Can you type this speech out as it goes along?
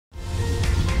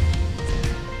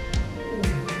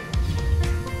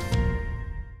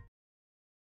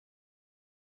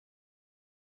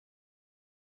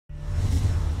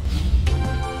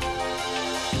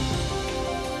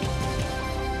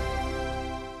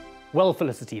Well,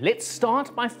 Felicity, let's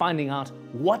start by finding out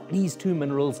what these two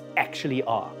minerals actually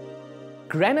are.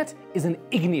 Granite is an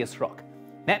igneous rock.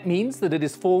 That means that it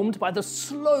is formed by the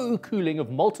slow cooling of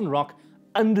molten rock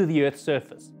under the Earth's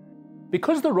surface.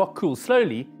 Because the rock cools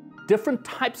slowly, different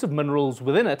types of minerals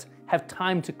within it have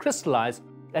time to crystallize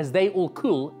as they all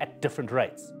cool at different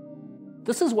rates.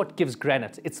 This is what gives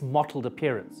granite its mottled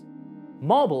appearance.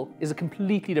 Marble is a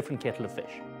completely different kettle of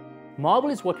fish. Marble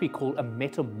is what we call a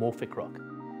metamorphic rock.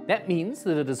 That means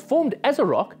that it is formed as a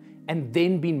rock and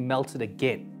then been melted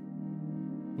again.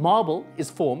 Marble is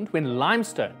formed when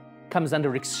limestone comes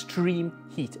under extreme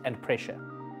heat and pressure.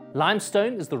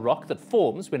 Limestone is the rock that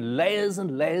forms when layers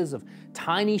and layers of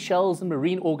tiny shells and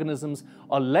marine organisms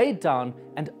are laid down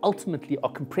and ultimately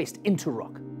are compressed into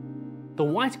rock. The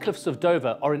White Cliffs of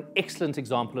Dover are an excellent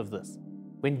example of this.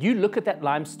 When you look at that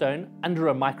limestone under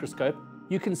a microscope,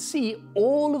 you can see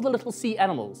all of the little sea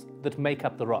animals that make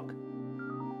up the rock.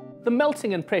 The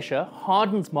melting and pressure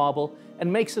hardens marble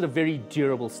and makes it a very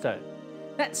durable stone.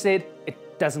 That said,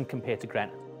 it doesn't compare to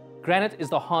granite. Granite is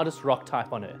the hardest rock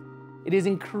type on Earth. It is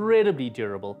incredibly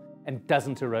durable and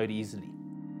doesn't erode easily.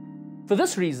 For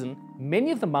this reason, many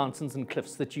of the mountains and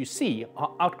cliffs that you see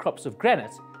are outcrops of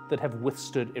granite that have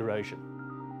withstood erosion.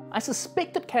 I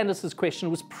suspect that Candace's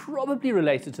question was probably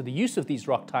related to the use of these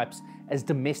rock types as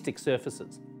domestic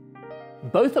surfaces.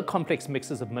 Both are complex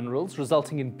mixes of minerals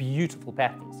resulting in beautiful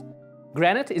patterns.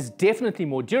 Granite is definitely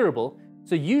more durable,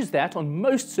 so use that on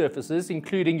most surfaces,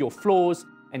 including your floors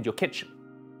and your kitchen.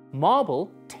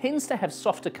 Marble tends to have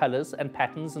softer colors and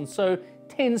patterns and so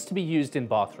tends to be used in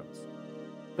bathrooms.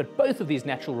 But both of these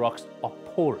natural rocks are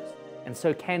porous and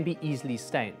so can be easily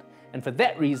stained, and for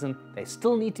that reason they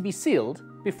still need to be sealed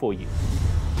before use.